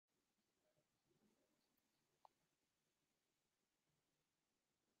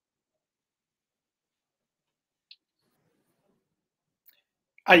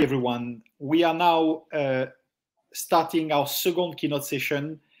Hi, everyone. We are now starting our second keynote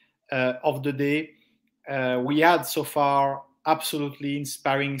session of the day. We had so far absolutely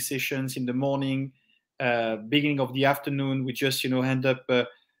inspiring sessions in the morning, beginning of the afternoon. We just, hand up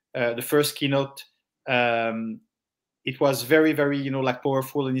the first keynote. It was very, very,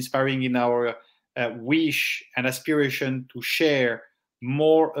 powerful and inspiring in our wish and aspiration to share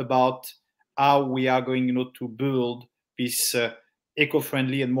more about how we are going, to build this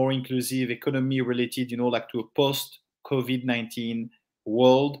eco-friendly and more inclusive economy related, to a post-COVID-19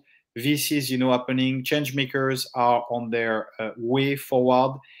 world. This is, happening. Change makers are on their way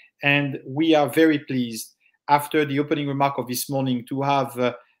forward. And we are very pleased, after the opening remark of this morning, to have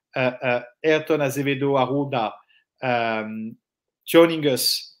Airton Azevedo Arruda joining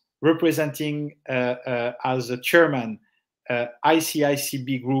us, representing as a chairman,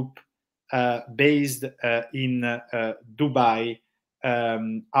 ICICB Group, based in Dubai,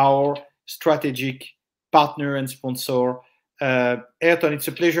 our strategic partner and sponsor. Airton, it's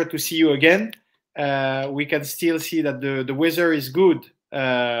a pleasure to see you again. We can still see that the weather is good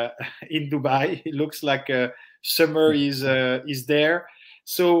in Dubai. It looks like summer is there.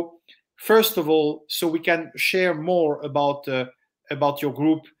 So first of all, so we can share more about your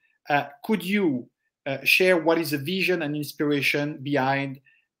group, could you share what is the vision and inspiration behind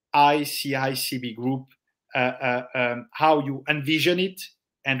ICICB Group, how you envision it,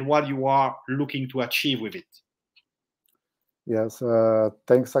 and what you are looking to achieve with it? Yes,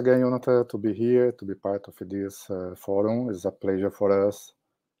 thanks again, Jonathan, to be here, to be part of this forum. It's a pleasure for us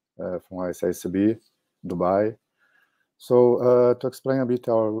from ICICB, Dubai. So to explain a bit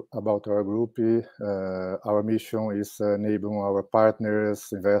about our group, our mission is enabling our partners,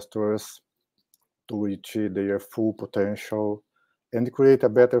 investors to reach their full potential and create a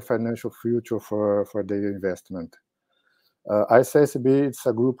better financial future for their investment. ICICB, it's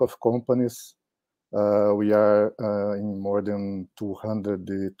a group of companies. We are in more than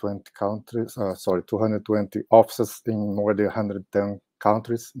 220 countries, 220 offices in more than 110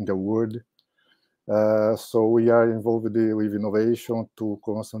 countries in the world. So we are involved with innovation to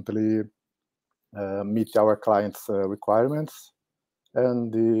constantly meet our clients' requirements,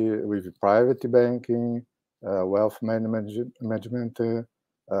 and with private banking, wealth management,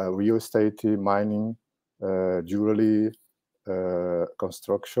 real estate, mining, jewelry,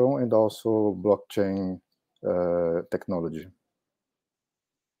 construction, and also blockchain technology.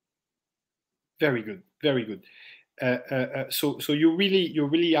 Very good, very good. So you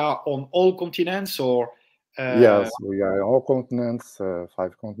really are on all continents, or? Yes, we are on all continents,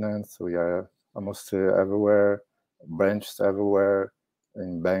 5 continents. We are almost everywhere, branches everywhere,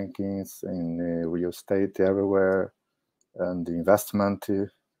 in bankings, in real estate everywhere, and the investment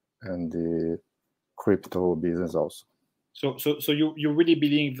and the crypto business also. So you really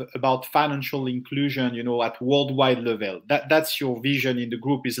believe about financial inclusion, at worldwide level. That's your vision in the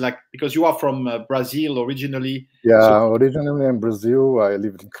group, is like, because you are from Brazil originally. Yeah, so originally in Brazil. I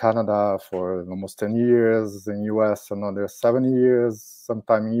lived in Canada for almost 10 years, in US another 7 years,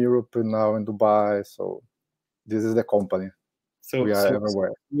 sometime in Europe, and now in Dubai. So this is the company. So we are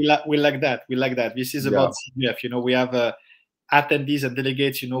everywhere. We like that. We like that. This is about SIGEF. We have attendees and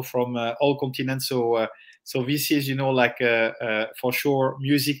delegates, from all continents. So this is, for sure,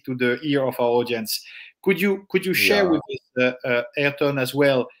 music to the ear of our audience. Could you share with us, Airton, as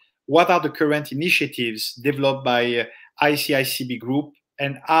well, what are the current initiatives developed by ICICB Group,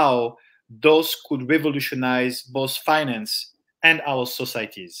 and how those could revolutionize both finance and our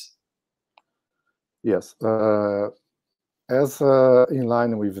societies? Yes. As in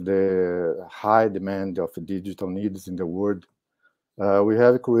line with the high demand of digital needs in the world, we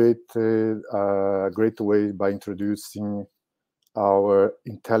have created a great way by introducing our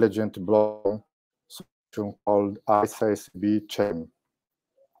intelligent blockchain solution called ICICB Chain.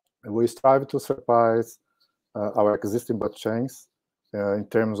 We strive to surpass our existing blockchains in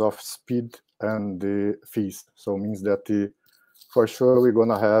terms of speed and the fees. So it means that for sure we're going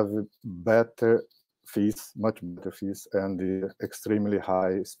to have better fees, much better fees, and the extremely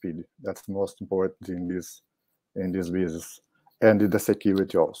high speed. That's most important in this business, and the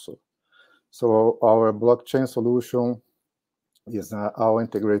security also. So our blockchain solution is our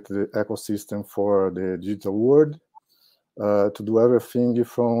integrated ecosystem for the digital world, to do everything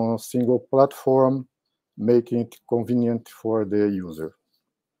from a single platform, making it convenient for the user.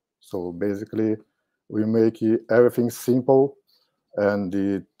 So basically, we make everything simple and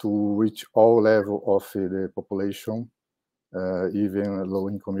to reach all level of the population, even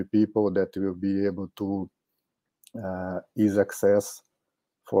low-income people, that will be able to ease access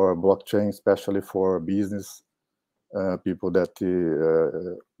for blockchain, especially for business, people that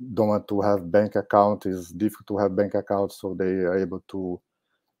don't want to have bank account. It's difficult to have bank accounts, so they are able to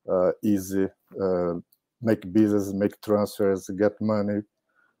easy make business, make transfers, get money,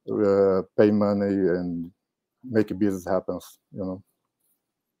 pay money, and make business happens. You know.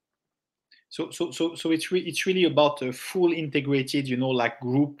 So it's really about a full integrated, you know, like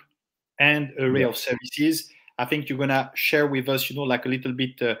group and array of services. I think you're gonna share with us, you know, like a little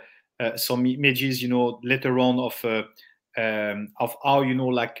bit some images, you know, later on of how, you know,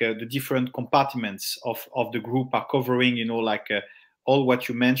 like the different compartments of the group are covering, you know, like all what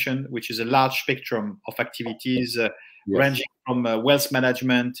you mentioned, which is a large spectrum of activities ranging from wealth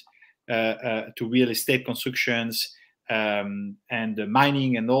management to real estate constructions and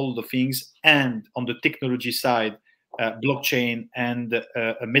mining and all the things, and on the technology side, blockchain and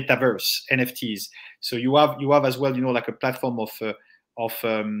metaverse, NFTs. So you have as well, you know, like a platform of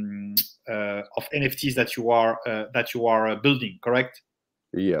NFTs that you are building, correct?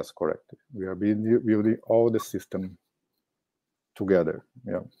 Yes, correct. We are building all the system together.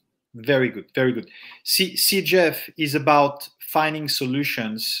 Yeah. Very good, very good. SIGEF is about finding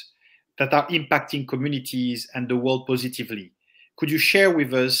solutions that are impacting communities and the world positively. Could you share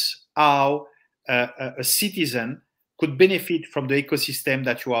with us how a citizen could benefit from the ecosystem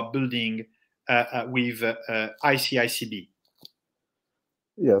that you are building with ICICB?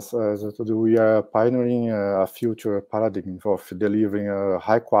 Yes, as I told you, we are pioneering a future paradigm of delivering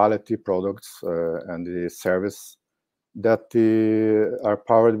high-quality products and the service that are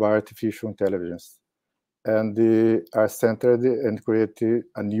powered by artificial intelligence, and they are centered and create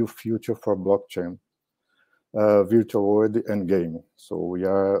a new future for blockchain, virtual world, and gaming. So we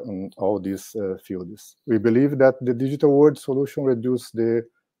are in all these fields. We believe that the digital world solution reduces the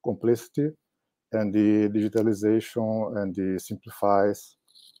complexity and the digitalization and the simplifies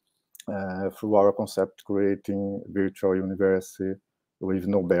through our concept creating virtual universe with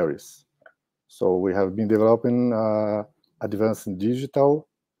no barriers. So we have been developing advanced digital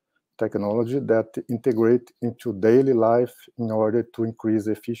technology that integrate into daily life in order to increase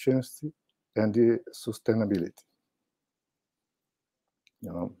efficiency and the sustainability.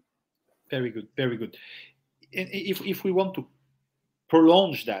 You know. Very good, very good. And if we want to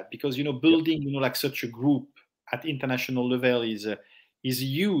prolong that, because, you know, building, you know, like such a group at international level is a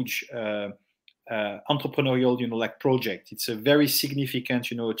huge entrepreneurial, you know, like project. It's a very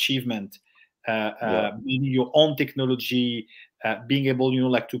significant, you know, achievement. Building your own technology, being able, you know,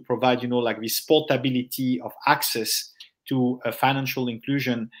 like to provide, you know, like this portability of access to financial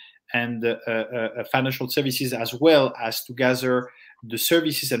inclusion and financial services, as well as to gather the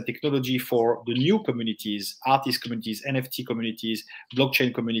services and technology for the new communities, artist communities, NFT communities,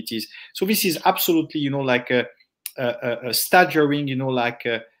 blockchain communities. So this is absolutely, you know, like a staggering, you know, like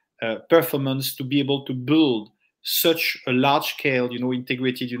performance to be able to build such a large scale, you know,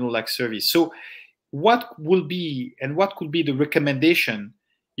 integrated, you know, like service. So what will be and what could be the recommendation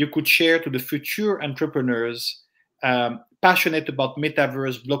you could share to the future entrepreneurs passionate about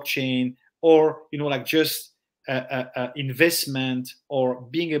metaverse, blockchain, or, you know, like just investment or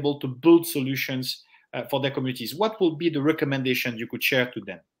being able to build solutions for their communities? What will be the recommendation you could share to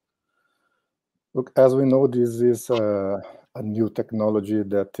them? Look, as we know, this is a new technology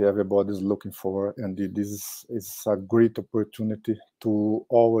that everybody is looking for, and this is a great opportunity to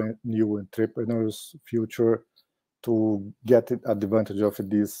all new entrepreneurs future to get advantage of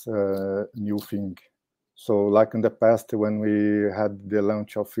this new thing. So like in the past, when we had the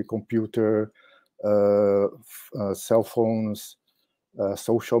launch of a computer, cell phones,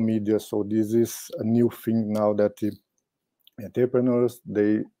 social media, so this is a new thing now that the entrepreneurs,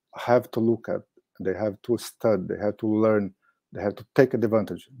 they have to look at, they have to study, they have to learn, they have to take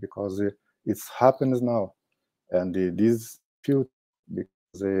advantage, because it's happens now. And this future,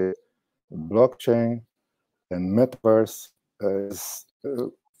 because blockchain and metaverse is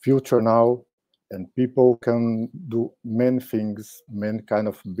future now, and people can do many things, many kind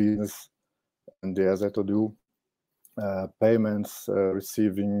of business, and as I told you, payments,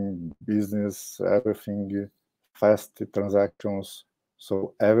 receiving, business, everything, fast transactions,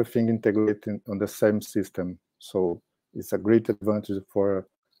 so everything integrated on the same system. So it's a great advantage for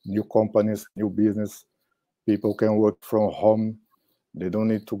new companies, new business. People can work from home. They don't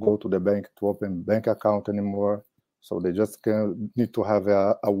need to go to the bank to open bank account anymore. So they just need to have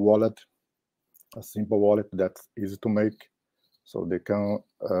a wallet, a simple wallet that's easy to make. So they can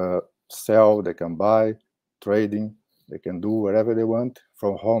sell, they can buy, trading, they can do whatever they want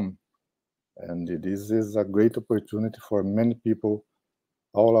from home. And this is a great opportunity for many people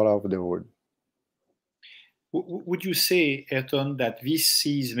all around the world. Would you say, Airton, that this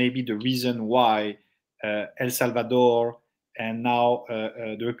is maybe the reason why El Salvador, and now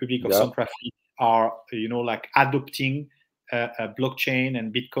the Republic of Central Africa are, you know, like adopting blockchain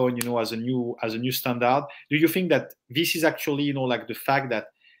and Bitcoin, you know, as a new standard. Do you think that this is actually, you know, like the fact that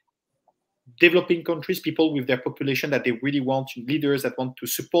developing countries, people with their population that they really want, leaders that want to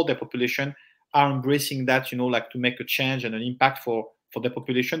support their population, are embracing that, you know, like to make a change and an impact for the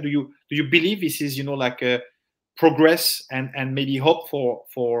population? Do you believe this is, you know, like a progress and maybe hope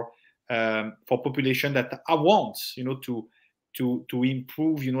for population that wants, you know, to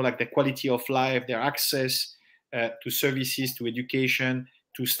improve, you know, like the quality of life, their access to services, to education,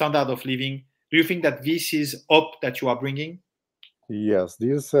 to standard of living? Do you think that this is hope that you are bringing? Yes,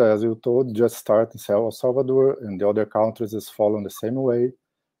 this, as you told, just started in El Salvador, and the other countries is following the same way.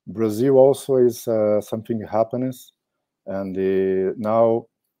 Brazil also is something happiness, and now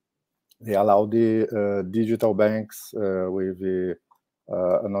they allow the digital banks with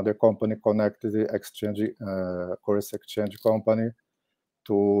another company connected, the exchange, currency exchange company,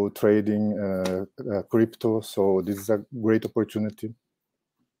 to trading crypto. So this is a great opportunity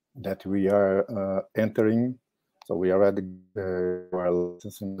that we are entering. So we already are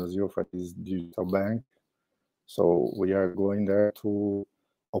licensed in Brazil for this digital bank. So we are going there to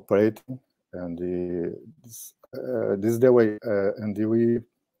operate, and this is the way. And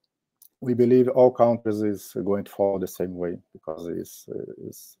we believe all countries is going to follow the same way, because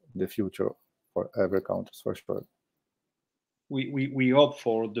it's the future for every country, for sure. We hope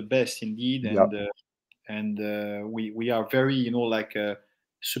for the best indeed, and we are very, you know, like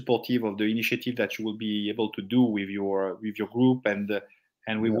supportive of the initiative that you will be able to do with your group, and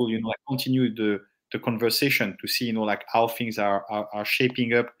we will, you know, like continue the conversation to see, you know, like how things are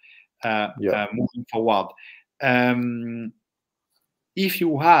shaping up moving forward. If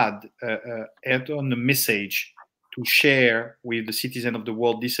you had Airton, a message to share with the citizen of the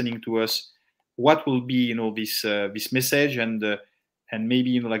world listening to us, what will be, you know, this message, and maybe,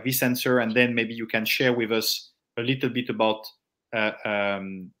 you know, like this answer, and then maybe you can share with us a little bit about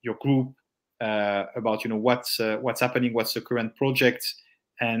your group, about, you know, what's happening, what's the current project,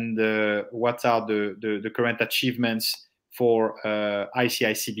 and what are the current achievements for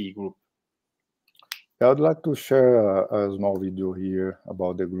ICICB group. I'd like to share a small video here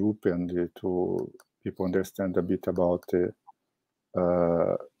about the group, and to people understand a bit about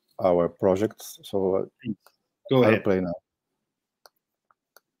our projects. So go ahead. I'll play now.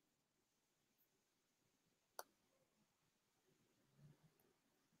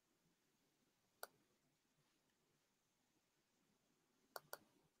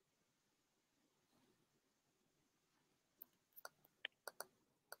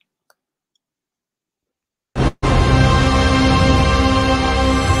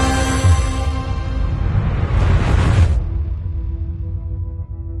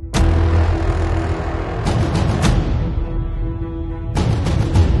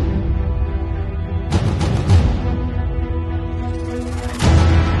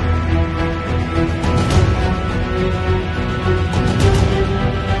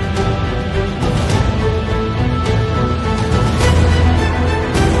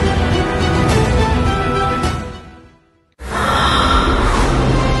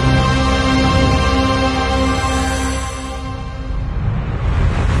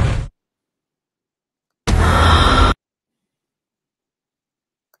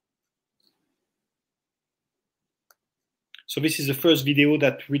 So this is the first video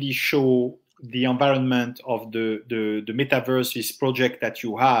that really show the environment of the metaverse, this project that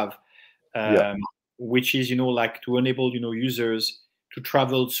you have, which is, you know, like to enable, you know, users to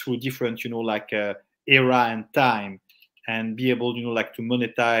travel through different, you know, like era and time, and be able, you know, like to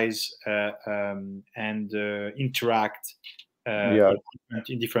monetize and interact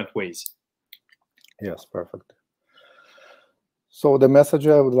in different ways. Yes, perfect. So the message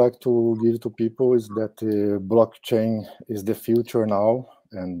I would like to give to people is that blockchain is the future now,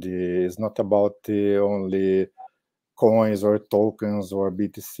 and it's not about only coins or tokens or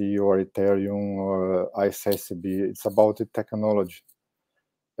BTC or Ethereum or ICICB. It's about the technology,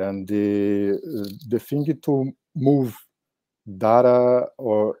 and the thing to move data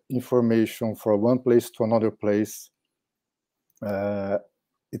or information from one place to another place.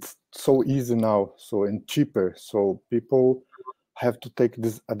 It's so easy now, and cheaper. So people have to take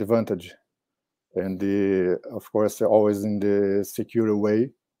this advantage, and of course always in the secure way,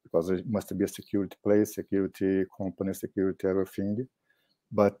 because it must be a security place, security company, security everything.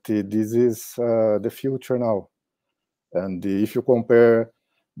 But this is the future now. And if you compare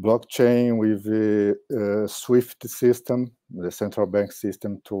blockchain with the SWIFT system, the central bank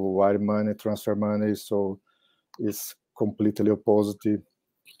system, to wire money, transfer money, so it's completely opposite.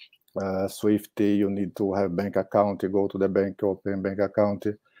 Swift, you need to have bank account. You go to the bank, open bank account.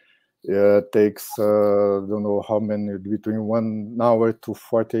 Takes don't know how many, between 1 hour to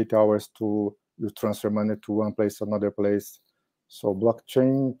 48 hours to you transfer money to one place to another place. So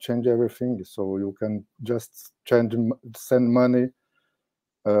blockchain change everything. So you can just send money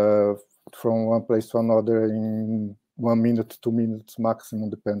from one place to another in 1 minute, 2 minutes maximum,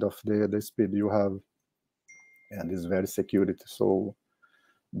 depend of the speed you have, and it's very security. So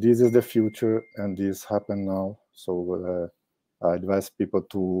this is the future, and this happen now. So I advise people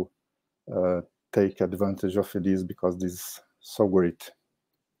to take advantage of this, because this is so great.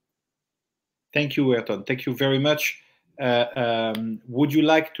 Thank you, Airton. Thank you very much. Would you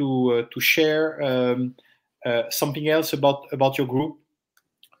like to share something else about your group?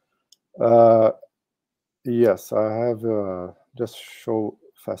 Yes, I have just show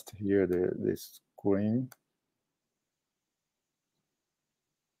fast here the screen.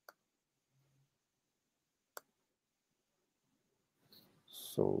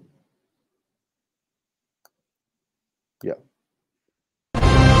 So yeah.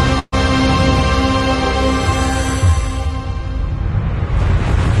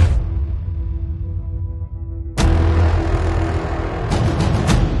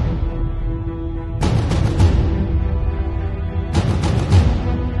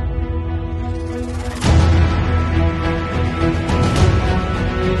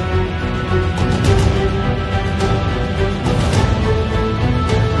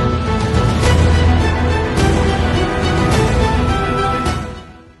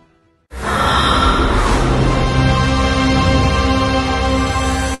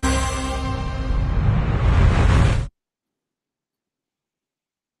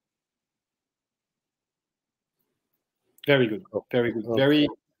 Very good, very good, very,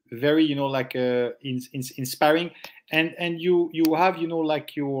 very, you know, like inspiring. And you have, you know,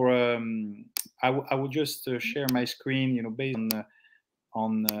 like your I would just share my screen, you know, based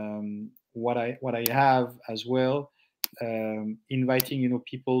on what I have as well, inviting, you know,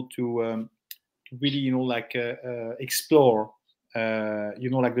 people to really, you know, like explore, you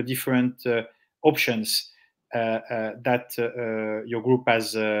know, like the different options that your group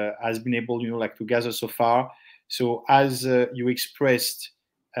has been able, you know, like to gather so far. So as you expressed,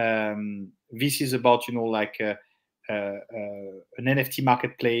 this is about, you know, like an NFT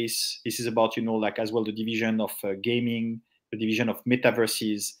marketplace. This is about, you know, like as well the division of gaming, the division of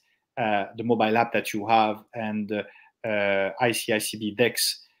metaverses, the mobile app that you have, and ICICB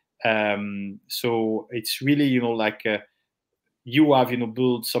DEX. So it's really, you know, like you have, you know,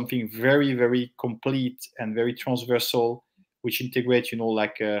 built something very, very complete and very transversal, which integrates, you know,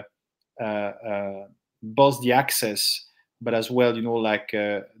 like both the access, but as well, you know, like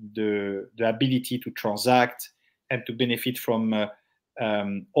the ability to transact and to benefit from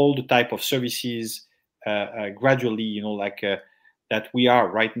all the type of services gradually, you know, like that we are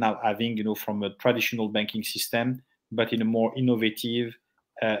right now having, you know, from a traditional banking system, but in a more innovative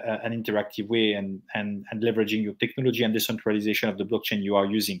and interactive way, and leveraging your technology and decentralization of the blockchain you are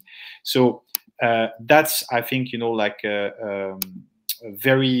using. So that's, I think, you know, like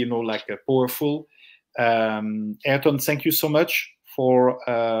very, you know, like powerful. Airton, thank you so much for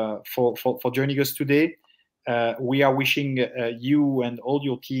joining us today. We are wishing you and all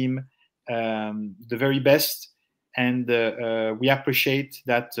your team the very best, and we appreciate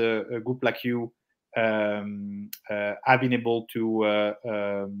that a group like you have been able to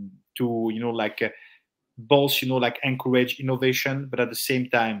you know, like both, you know, like encourage innovation, but at the same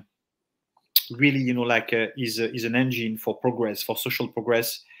time really, you know, like is an engine for progress, for social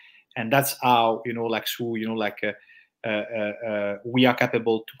progress. And that's how, you know, like through, you know, like we are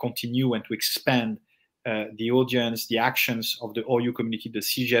capable to continue and to expand the audience, the actions of the OU community, the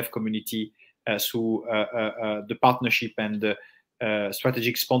SIGEF community, through the partnership and the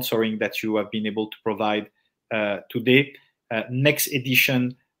strategic sponsoring that you have been able to provide today. Next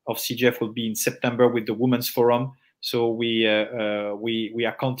edition of SIGEF will be in September with the Women's Forum. So we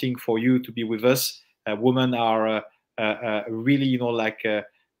are counting for you to be with us. Women are really, you know, like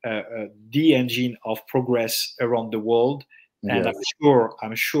the engine of progress around the world, and Yes.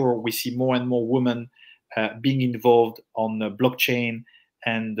 I'm sure we see more and more women being involved on blockchain,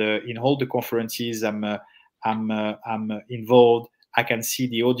 and in all the conferences I'm involved. I can see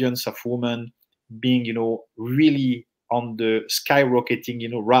the audience of women being, you know, really on the skyrocketing, you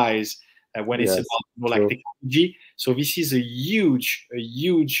know, rise when it's about, you know, like technology. So this is a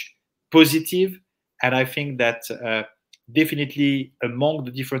huge positive, and I think that definitely among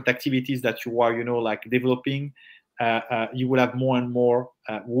the different activities that you are, you know, like developing, you will have more and more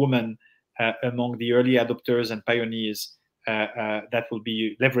women among the early adopters and pioneers that will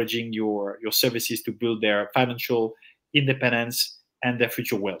be leveraging your services to build their financial independence and their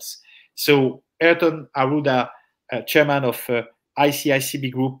future wealth. So Airton Aruda, chairman of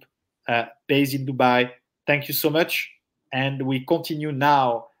ICICB Group, based in Dubai, thank you so much. And we continue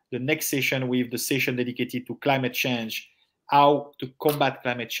now the next session with the session dedicated to climate change, how to combat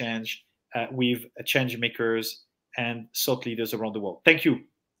climate change with change makers and thought leaders around the world. Thank you.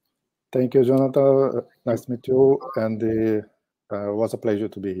 Thank you, Jonathan. Nice to meet you. And it was a pleasure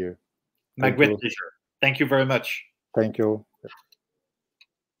to be here. My great pleasure. Thank you very much. Thank you.